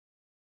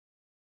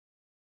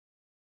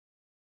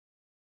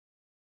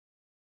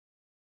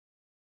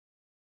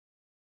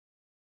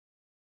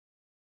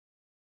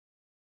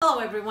Hello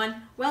everyone,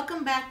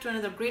 welcome back to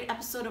another great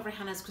episode of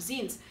Raihana's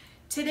Cuisines.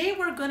 Today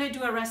we're going to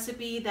do a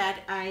recipe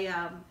that I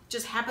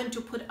just happened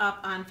to put up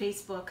on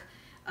Facebook,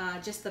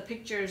 just the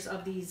pictures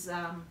of these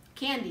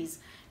candies.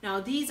 Now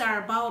these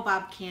are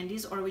Baobab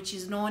candies, or which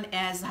is known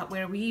as,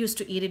 where we used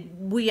to eat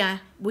it, Buyu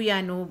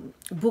no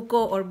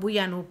buko or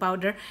Buyu no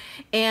powder.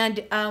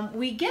 And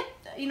we get,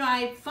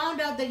 I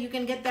found out that you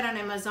can get that on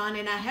Amazon,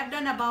 and I have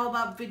done a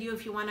Baobab video.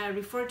 If you want to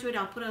refer to it,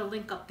 I'll put a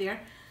link up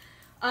there.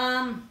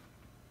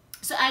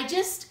 So I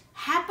just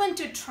happened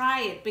to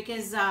try it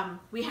because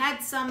we had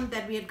some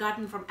that we had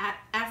gotten from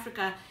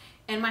Africa,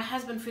 and my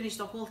husband finished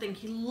the whole thing.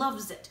 He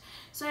loves it.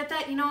 So I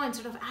thought,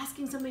 instead of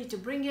asking somebody to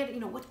bring it,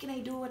 what can I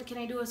do? What can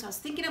I do? So I was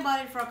thinking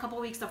about it for a couple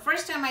of weeks. The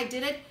first time I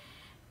did it,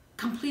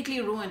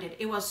 completely ruined it.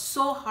 It was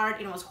so hard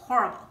and it was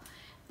horrible.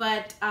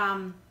 But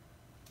I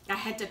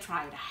had to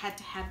try it. I had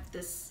to have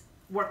this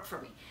work for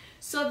me.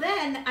 So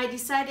then I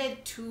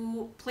decided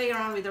to play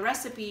around with the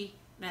recipe,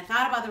 and I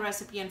thought about the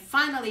recipe, and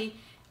finally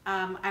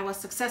I was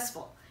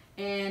successful,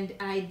 and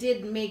I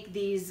did make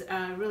these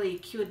really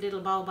cute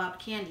little Baobab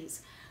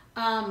candies.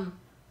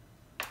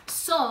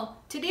 So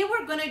today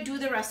we're going to do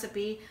the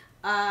recipe,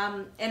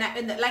 and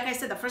like I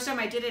said, the first time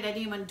I did it, I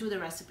didn't even do the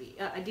recipe.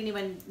 I didn't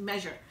even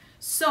measure.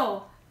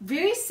 So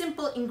very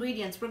simple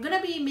ingredients. We're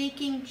going to be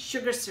making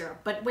sugar syrup,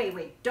 but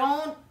wait,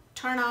 don't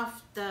turn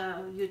off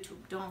the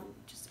YouTube. Don't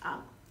just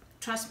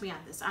trust me on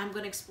this. I'm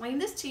going to explain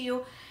this to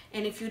you,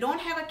 and if you don't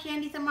have a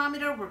candy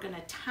thermometer, we're going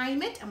to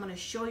time it. I'm going to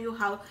show you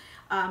how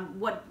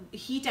what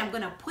heat I'm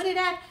going to put it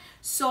at.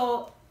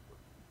 So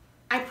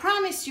I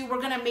promise you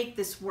we're going to make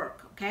this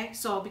work, okay?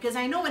 So because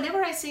I know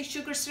whenever I say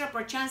sugar syrup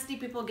or chansni,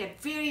 people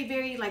get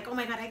very like, oh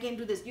my god, I can't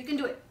do this. You can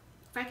do it.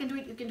 If I can do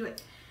it, you can do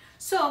it.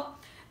 So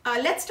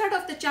let's start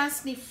off the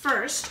chansni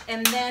first,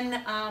 and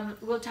then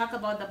we'll talk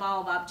about the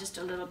Baobab just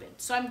a little bit.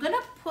 So I'm going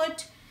to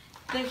put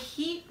the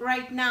heat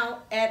right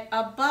now at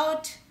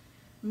about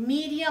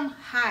medium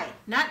high,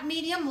 not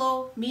medium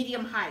low,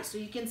 medium high, so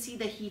you can see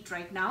the heat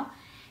right now.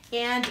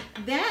 And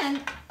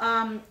then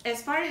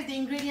as far as the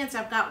ingredients,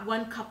 I've got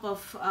 1 cup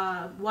of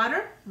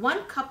water,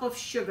 1 cup of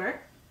sugar,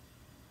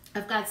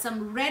 I've got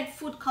some red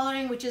food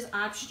coloring, which is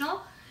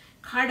optional,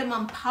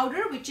 cardamom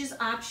powder, which is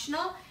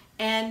optional,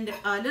 and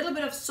a little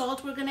bit of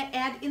salt we're going to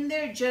add in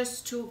there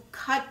just to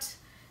cut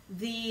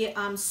the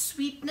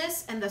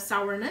sweetness and the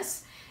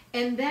sourness.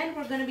 And then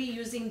we're going to be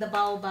using the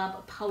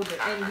Baobab powder,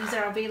 and these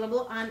are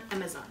available on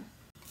Amazon.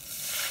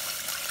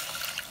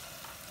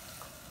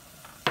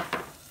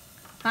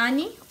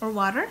 Pani or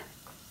water,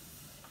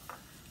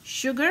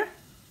 sugar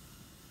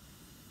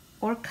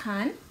or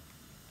khan,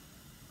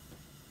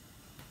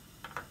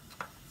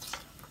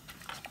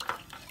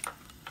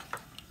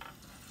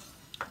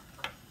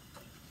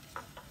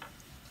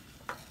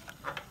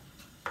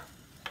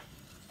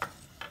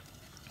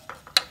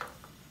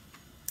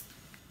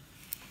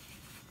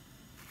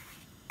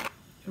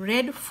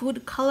 red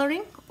food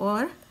coloring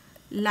or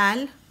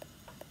lal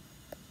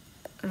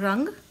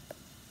rang,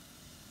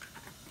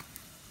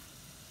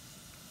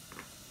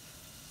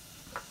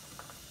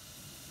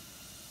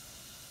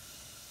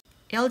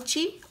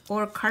 elchi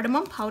or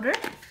cardamom powder,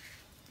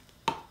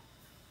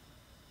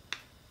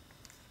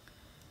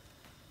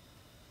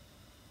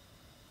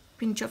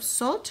 pinch of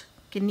salt,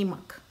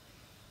 nimak.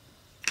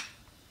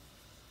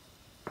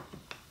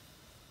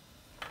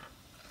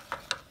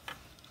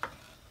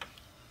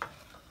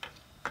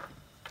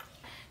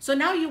 So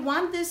now you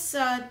want this,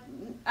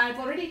 I've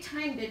already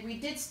timed it. We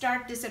did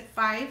start this at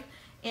 5,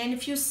 and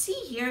if you see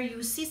here,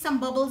 you see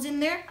some bubbles in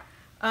there.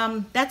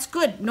 That's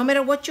good. No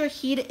matter what your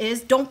heat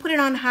is, don't put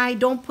it on high,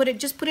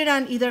 just put it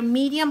on either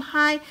medium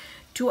high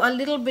to a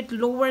little bit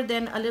lower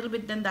than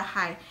the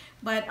high.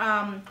 But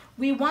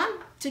we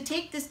want to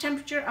take this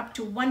temperature up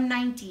to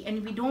 190,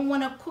 and we don't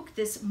want to cook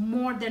this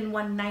more than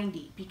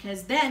 190,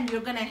 because then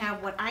you're going to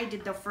have what I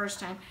did the first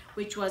time,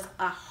 which was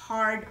a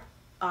hard,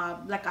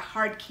 like a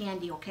hard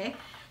candy, okay?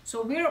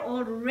 So we're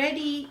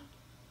already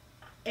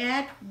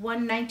at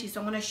 190, so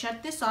I'm going to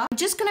shut this off. I'm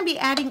just going to be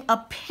adding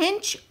a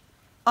pinch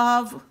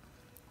of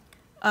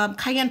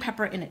cayenne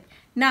pepper in it.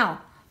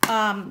 Now,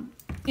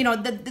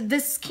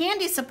 this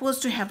candy is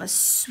supposed to have a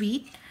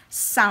sweet,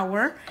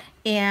 sour,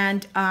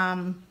 and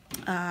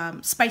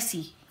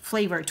spicy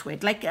flavor to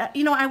it. Like,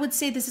 I would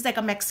say this is like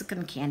a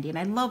Mexican candy, and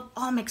I love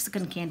all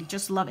Mexican candy,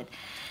 just love it.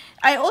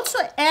 I also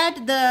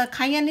add the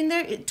cayenne in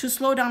there to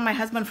slow down my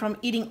husband from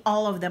eating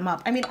all of them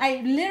up. I mean, I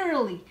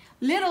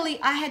literally,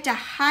 I had to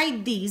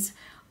hide these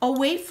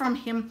away from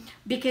him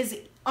because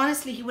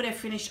honestly, he would have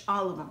finished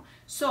all of them.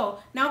 So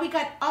now we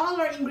got all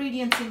our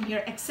ingredients in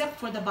here except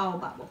for the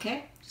Baobab,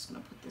 okay? Just gonna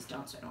put this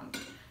down so I don't.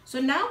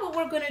 So now what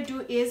we're gonna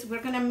do is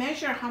we're gonna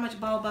measure how much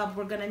Baobab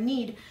we're gonna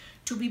need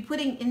to be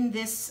putting in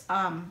this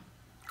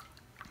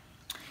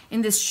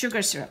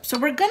sugar syrup. So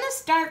we're gonna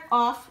start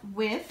off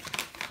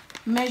with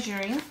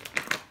measuring.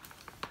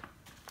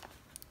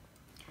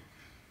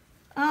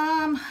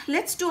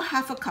 Let's do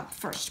half a cup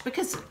first,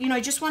 because I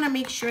just want to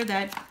make sure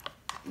that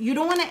you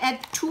don't want to add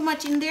too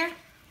much in there.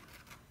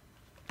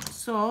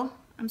 So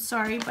I'm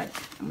sorry, but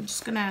I'm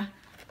just gonna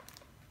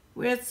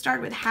We'll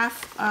start with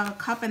half a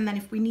cup, and then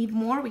if we need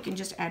more, we can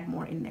just add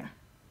more in there.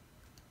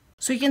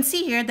 So you can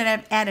see here that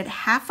I've added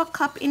half a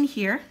cup in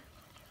here,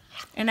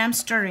 and I'm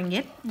stirring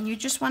it. And you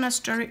just want to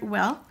stir it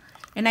well.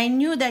 And I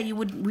knew that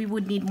we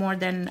would need more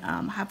than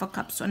half a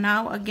cup. So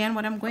now again,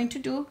 what I'm going to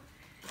do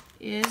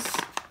is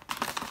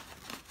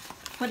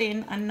put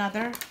in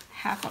another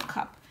half a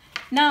cup.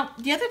 Now,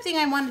 the other thing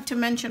I wanted to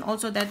mention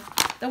also, that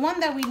the one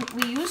that we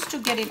used to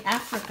get in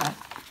Africa,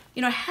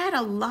 you know, had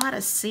a lot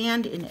of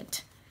sand in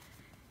it.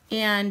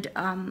 And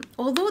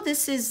although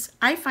this is,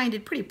 I find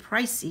it pretty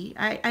pricey,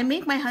 I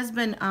make my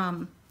husband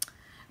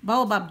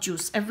Baobab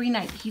juice every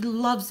night. He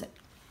loves it.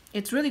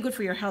 It's really good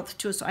for your health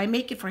too, so I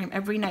make it for him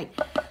every night.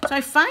 So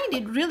I find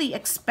it really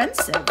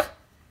expensive.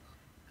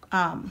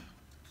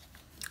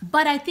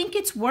 But I think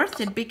it's worth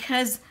it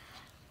because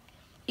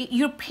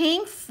you're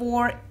paying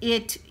for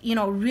it, you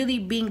know, really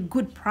being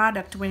good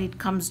product when it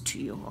comes to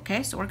you,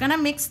 okay? So we're gonna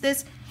mix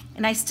this,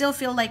 and I still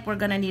feel like we're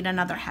gonna need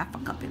another half a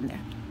cup in there.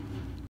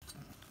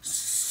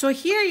 So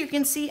here you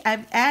can see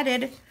I've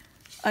added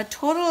a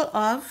total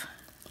of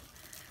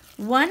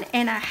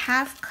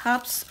 1.5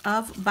 cups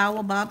of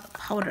Baobab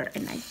powder,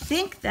 and I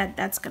think that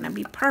that's gonna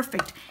be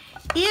perfect.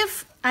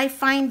 If I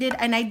find it,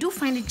 and I do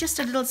find it just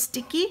a little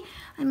sticky,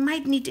 I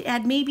might need to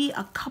add maybe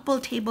a couple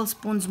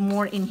tablespoons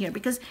more in here,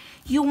 because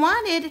you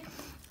want it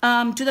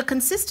to the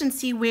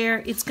consistency where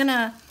it's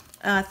gonna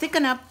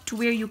thicken up to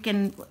where you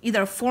can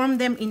either form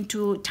them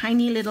into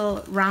tiny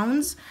little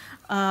rounds,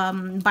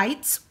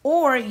 bites,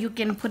 or you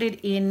can put it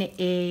in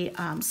a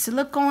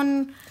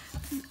silicone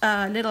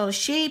little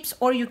shapes,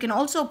 or you can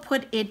also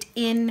put it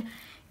in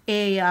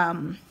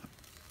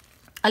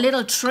a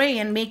little tray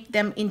and make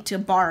them into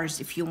bars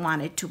if you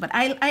wanted to. But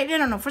I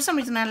don't know, for some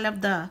reason I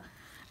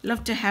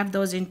love to have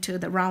those into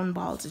the round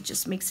balls. It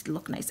just makes it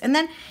look nice. And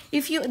then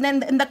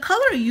and the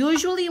color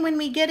usually when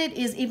we get it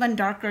is even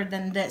darker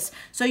than this,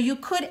 so you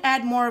could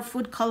add more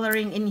food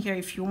coloring in here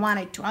if you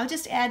wanted to. I'll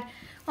just add,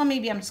 well,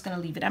 maybe I'm just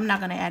gonna leave it. I'm not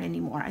gonna add any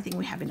more. I think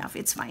we have enough,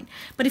 it's fine.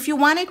 But if you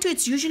wanted to,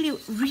 it's usually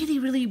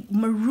really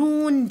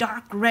maroon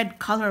dark red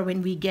color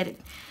when we get it.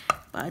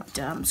 But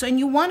so, and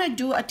you want to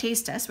do a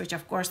taste test, which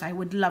of course I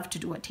would love to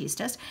do a taste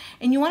test,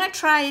 and you want to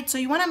try it. So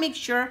you want to make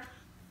sure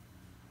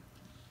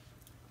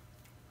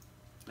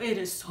it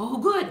is so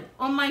good.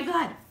 Oh my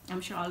God, I'm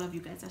sure all of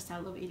you guys are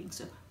still love eating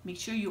soup. Make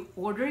sure you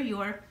order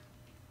your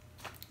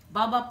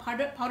Baobab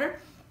powder.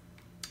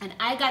 And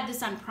I got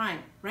this on Prime,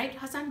 right,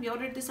 Hassan? We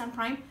ordered this on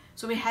Prime,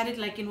 so we had it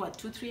like in what,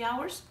 2-3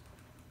 hours?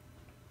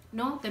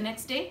 No, the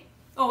next day?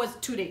 Oh, it's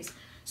 2 days.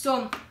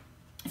 So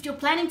if you're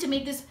planning to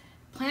make this,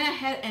 plan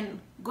ahead and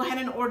go ahead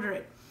and order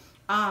it.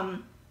 I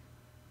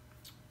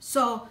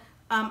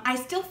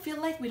still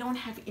feel like we don't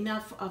have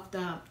enough of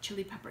the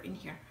chili pepper in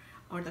here,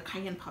 or the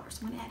cayenne powder,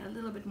 so I'm gonna add a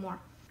little bit more.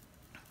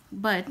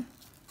 But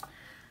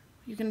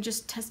you can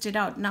just test it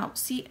out. Now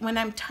see, when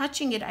I'm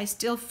touching it, I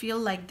still feel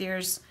like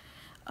there's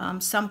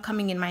some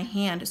coming in my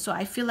hand, so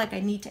I feel like I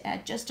need to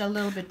add just a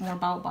little bit more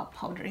Baobab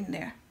powder in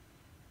there.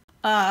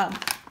 I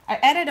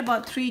added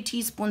about 3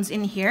 teaspoons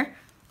in here,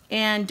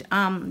 and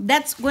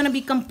that's going to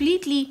be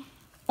completely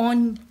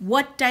on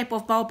what type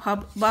of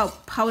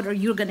Baobab powder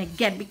you're going to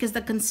get, because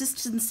the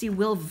consistency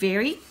will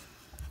vary.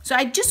 So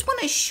I just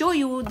want to show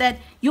you that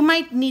you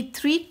might need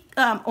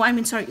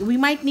we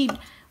might need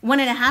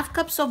 1.5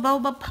 cups of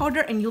Baobab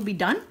powder and you'll be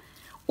done,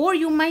 or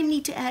you might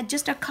need to add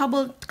just a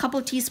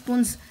couple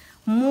teaspoons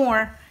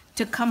more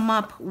to come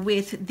up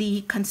with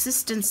the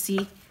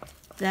consistency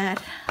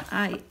that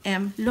I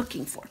am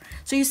looking for.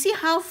 So you see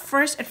how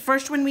at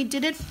first when we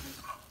did it,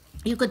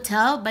 you could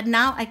tell, but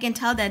now I can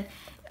tell that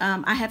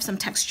I have some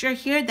texture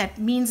here. That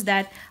means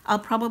that I'll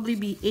probably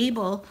be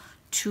able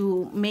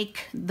to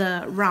make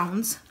the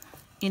rounds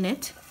in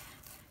it.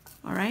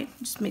 All right,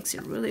 just mix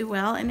it really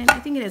well, and then I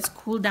think it has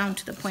cooled down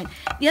to the point.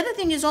 The other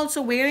thing is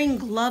also wearing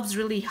gloves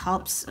really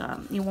helps.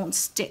 It won't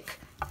stick.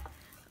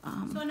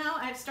 So now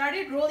I've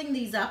started rolling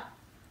these up,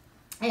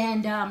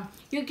 and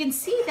you can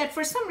see that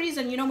for some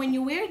reason, you know, when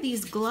you wear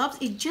these gloves,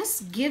 it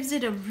just gives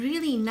it a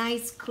really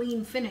nice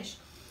clean finish.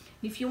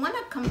 If you want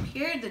to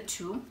compare the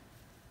two,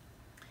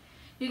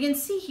 you can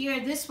see here,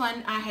 this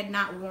one I had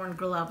not worn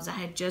gloves. I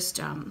had just,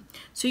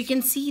 so you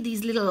can see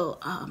these little,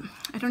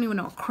 I don't even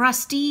know,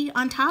 crusty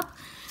on top.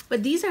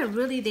 But these are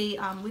really,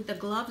 with the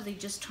gloves, they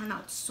just turn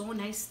out so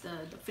nice.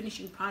 The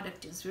finishing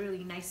product is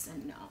really nice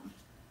and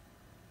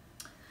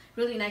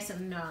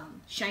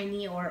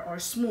shiny or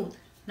smooth.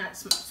 Not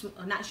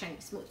shiny,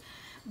 smooth.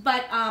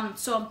 But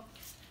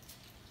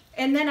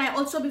and then I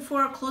also,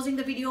 before closing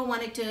the video,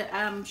 wanted to,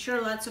 I'm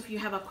sure lots of you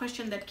have a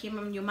question that came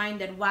on your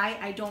mind, that why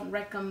I don't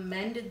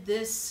recommend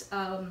this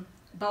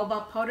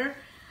Baobab powder.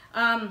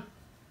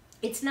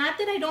 It's not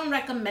that I don't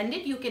recommend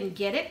it. You can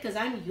get it because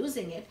I'm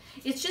using it.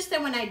 It's just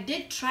that when I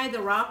did try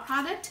the raw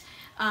product,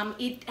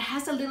 it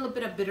has a little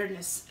bit of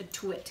bitterness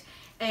to it.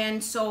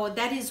 And so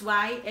that is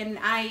why, and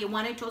I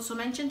wanted to also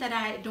mention that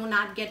I do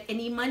not get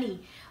any money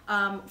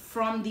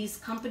from these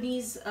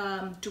companies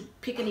to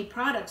pick any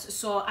products.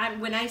 So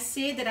when I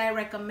say that I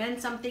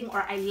recommend something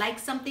or I like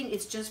something,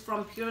 it's just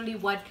from purely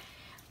what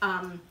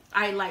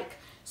I like.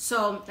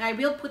 So I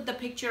will put the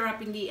picture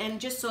up in the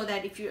end, just so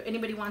that if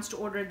anybody wants to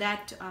order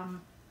that,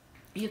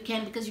 you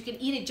can, because you can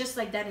eat it just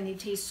like that and it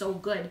tastes so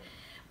good.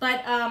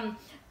 But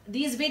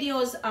these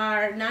videos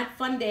are not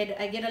funded.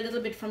 I get a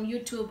little bit from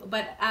YouTube,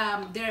 but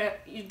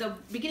the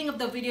beginning of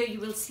the video, you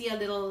will see a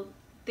little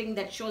thing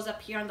that shows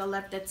up here on the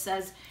left that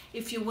says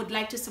if you would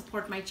like to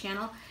support my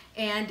channel.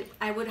 And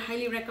I would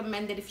highly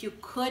recommend that if you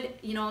could,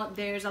 you know,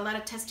 there's a lot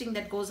of testing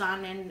that goes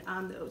on, and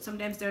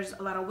sometimes there's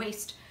a lot of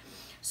waste.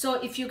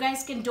 So if you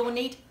guys can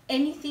donate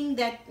anything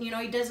that, you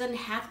know, it doesn't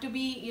have to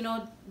be, you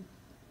know,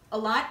 a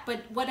lot, but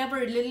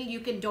whatever little you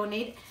can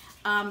donate,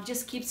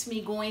 just keeps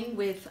me going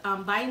with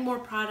buying more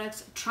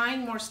products,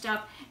 trying more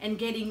stuff, and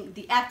getting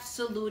the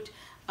absolute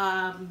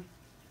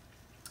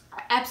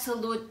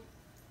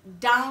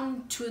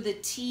down to the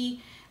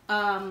T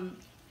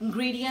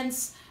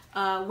ingredients,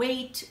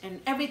 weight,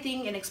 and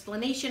everything, and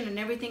explanation and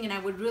everything, and I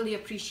would really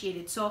appreciate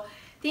it. So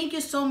thank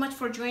you so much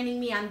for joining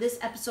me on this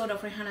episode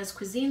of Raihana's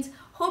Cuisines.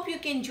 Hope you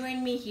can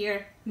join me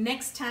here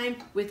next time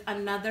with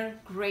another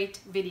great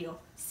video.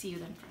 See you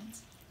then,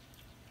 friends.